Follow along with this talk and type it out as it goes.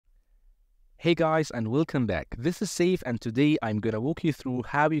Hey guys, and welcome back. This is Safe, and today I'm gonna walk you through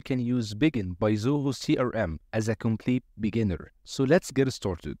how you can use Bigin by Zoho CRM as a complete beginner. So let's get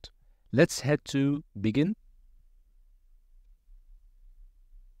started. Let's head to Bigin.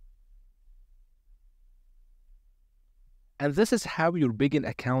 And this is how your Bigin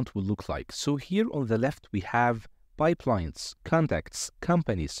account will look like. So here on the left, we have pipelines, contacts,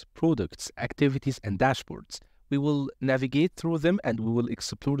 companies, products, activities, and dashboards. We will navigate through them and we will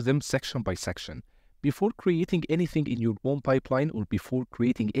explore them section by section. Before creating anything in your own pipeline or before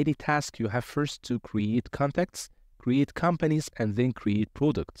creating any task, you have first to create contacts, create companies, and then create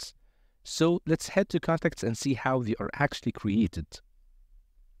products. So let's head to contacts and see how they are actually created.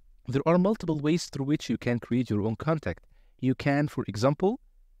 There are multiple ways through which you can create your own contact. You can, for example,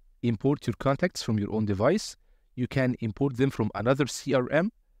 import your contacts from your own device. You can import them from another CRM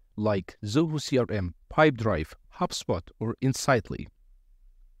like Zoho CRM, Pipedrive, HubSpot, or Insightly.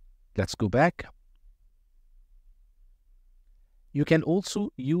 Let's go back. You can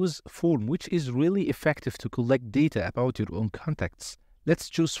also use Form, which is really effective to collect data about your own contacts. Let's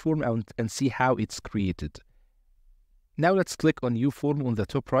choose Form and see how it's created. Now let's click on New Form on the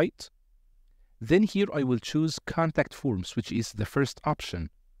top right. Then here I will choose Contact Forms, which is the first option.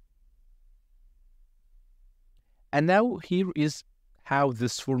 And now here is how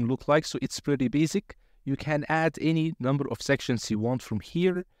this form looks like. So it's pretty basic. You can add any number of sections you want from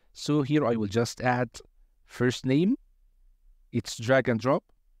here. So here I will just add first name. It's drag and drop.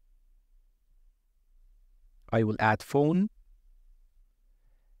 I will add phone.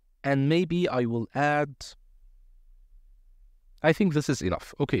 And maybe I will add, I think this is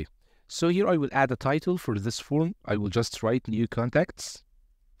enough. Okay. So here I will add a title for this form. I will just write new contacts,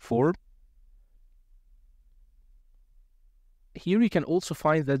 form. Here you can also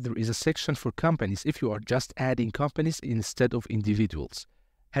find that there is a section for companies if you are just adding companies instead of individuals.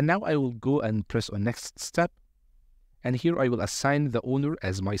 And now I will go and press on next step. And here I will assign the owner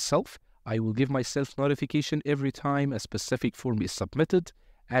as myself. I will give myself notification every time a specific form is submitted,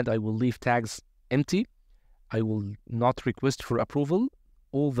 and I will leave tags empty. I will not request for approval.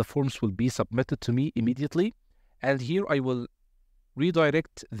 All the forms will be submitted to me immediately. And here I will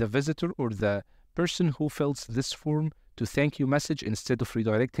redirect the visitor or the person who fills this form to thank you message instead of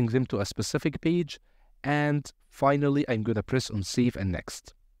redirecting them to a specific page. And finally, I'm going to press on save and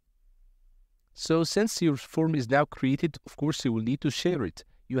next. So since your form is now created, of course, you will need to share it.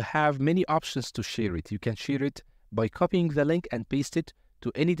 You have many options to share it. You can share it by copying the link and paste it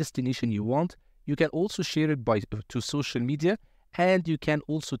to any destination you want. You can also share it to social media. And you can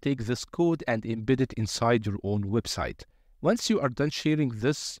also take this code and embed it inside your own website. Once you are done sharing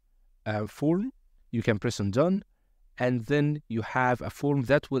this form, you can press on done, and then you have a form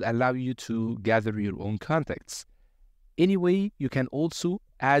that will allow you to gather your own contacts. Anyway, you can also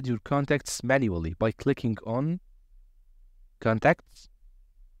add your contacts manually by clicking on contacts,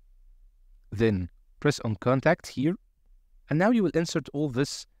 then press on contact here, and now you will insert all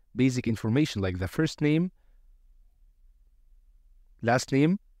this basic information like the first name, last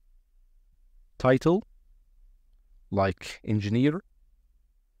name, title, like engineer,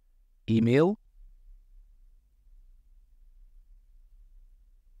 email,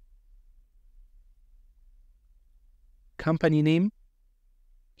 company name.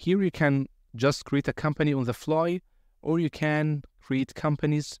 Here you can just create a company on the fly, or you can create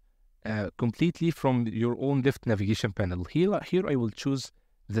companies completely from your own left navigation panel. Here I will choose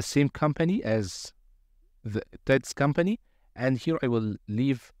the same company as Ted's company. And here I will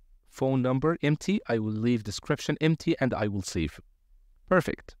leave phone number empty, I will leave description empty, and I will save.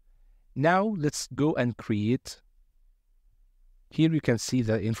 Perfect. Now let's go and create. Here you can see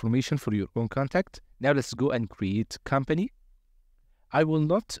the information for your own contact. Now let's go and create company. I will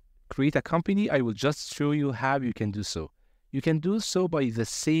not create a company, I will just show you how you can do so. You can do so by the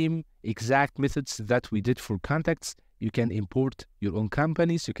same exact methods that we did for contacts. You can import your own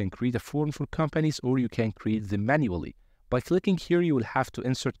companies, you can create a form for companies, or you can create them manually. By clicking here, you will have to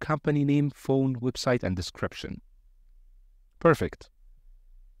insert company name, phone, website, and description. Perfect.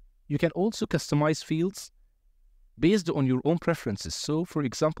 You can also customize fields based on your own preferences. So, for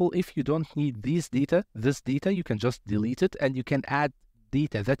example, if you don't need this data, you can just delete it, and you can add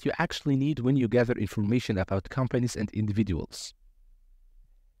data that you actually need when you gather information about companies and individuals.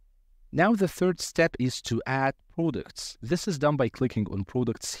 Now, the third step is to add products. This is done by clicking on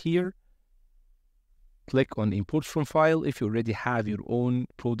products here. Click on import from file if you already have your own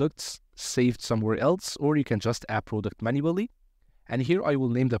products saved somewhere else, or you can just add product manually. And here I will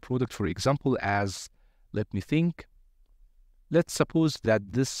name the product, for example, as, let me think. Let's suppose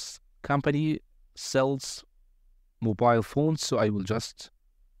that this company sells mobile phones, so I will just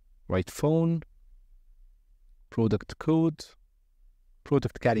write phone, product code,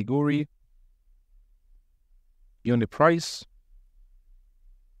 product category, unit price,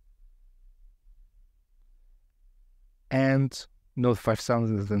 and no,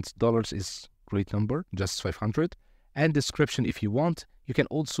 $5,000 is great number, just 500. And description if you want. You can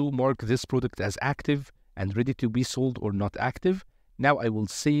also mark this product as active and ready to be sold or not active. Now I will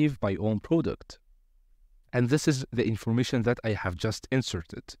save my own product. And this is the information that I have just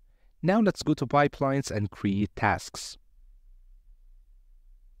inserted. Now let's go to pipelines and create tasks.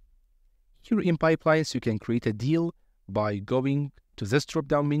 Here in pipelines, you can create a deal by going to this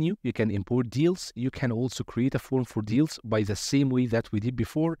drop-down menu. You can import deals. You can also create a form for deals by the same way that we did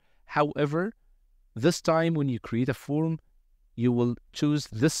before. However, this time when you create a form, you will choose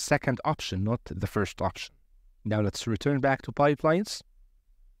this second option, not the first option. Now let's return back to pipelines.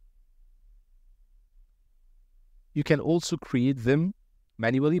 You can also create them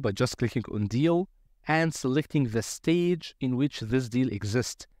manually by just clicking on deal and selecting the stage in which this deal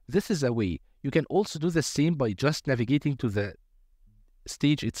exists. This is a way. You can also do the same by just navigating to the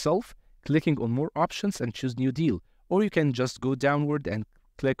stage itself, clicking on more options and choose new deal. Or you can just go downward and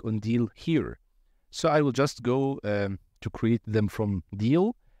click on deal here. So I will just go to create them from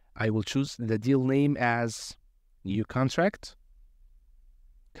deal. I will choose the deal name as new contract,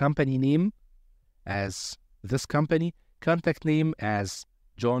 company name as this company, contact name as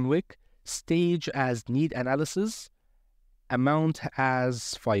John Wick, stage as need analysis, amount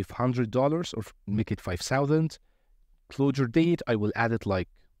as $500 or make it 5,000. Closure date, I will add it like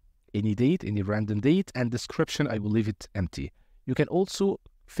any date, any random date, and description, I will leave it empty. You can also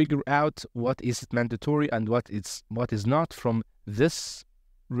figure out what is mandatory and what is not from this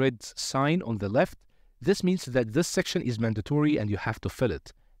red sign on the left. This means that this section is mandatory and you have to fill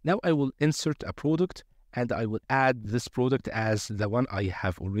it. Now I will insert a product and I will add this product as the one I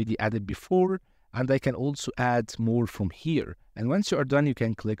have already added before, and I can also add more from here. And once you are done, you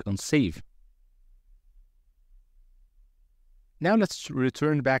can click on save. Now let's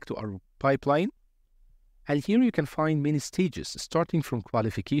return back to our pipeline. And here you can find many stages, starting from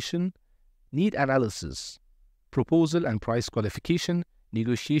qualification, need analysis, proposal and price qualification,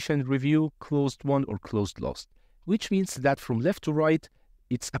 negotiation review, closed won or closed lost, which means that from left to right,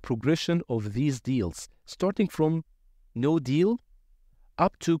 it's a progression of these deals, starting from no deal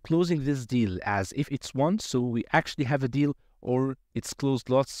up to closing this deal as if it's won, so we actually have a deal, or it's closed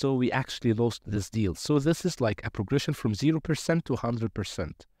lost, so we actually lost this deal. So this is like a progression from 0% to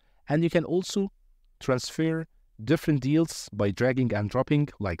 100%. And you can also transfer different deals by dragging and dropping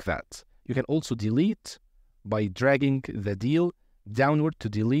like that. You can also delete by dragging the deal downward to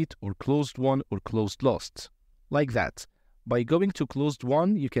delete or closed won or closed lost, like that. By going to closed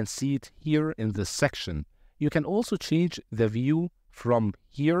won, you can see it here in this section. You can also change the view from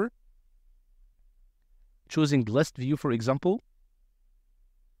here, choosing list view, for example,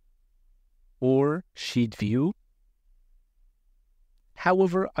 or sheet view.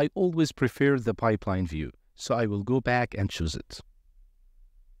 However, I always prefer the pipeline view, so I will go back and choose it.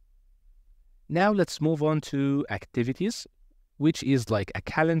 Now let's move on to activities, which is like a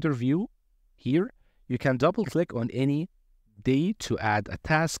calendar view. Here, you can double click on any day to add a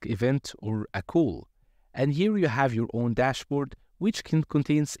task, event, or a call. And here you have your own dashboard, which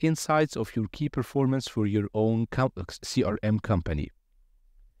contains insights of your key performance for your own CRM company.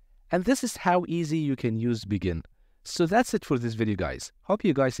 And this is how easy you can use Bigin. So that's it for this video, guys. Hope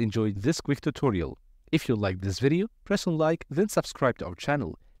you guys enjoyed this quick tutorial. If you liked this video, press on like, then subscribe to our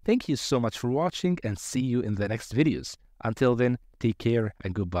channel. Thank you so much for watching and see you in the next videos. Until then, take care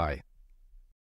and goodbye.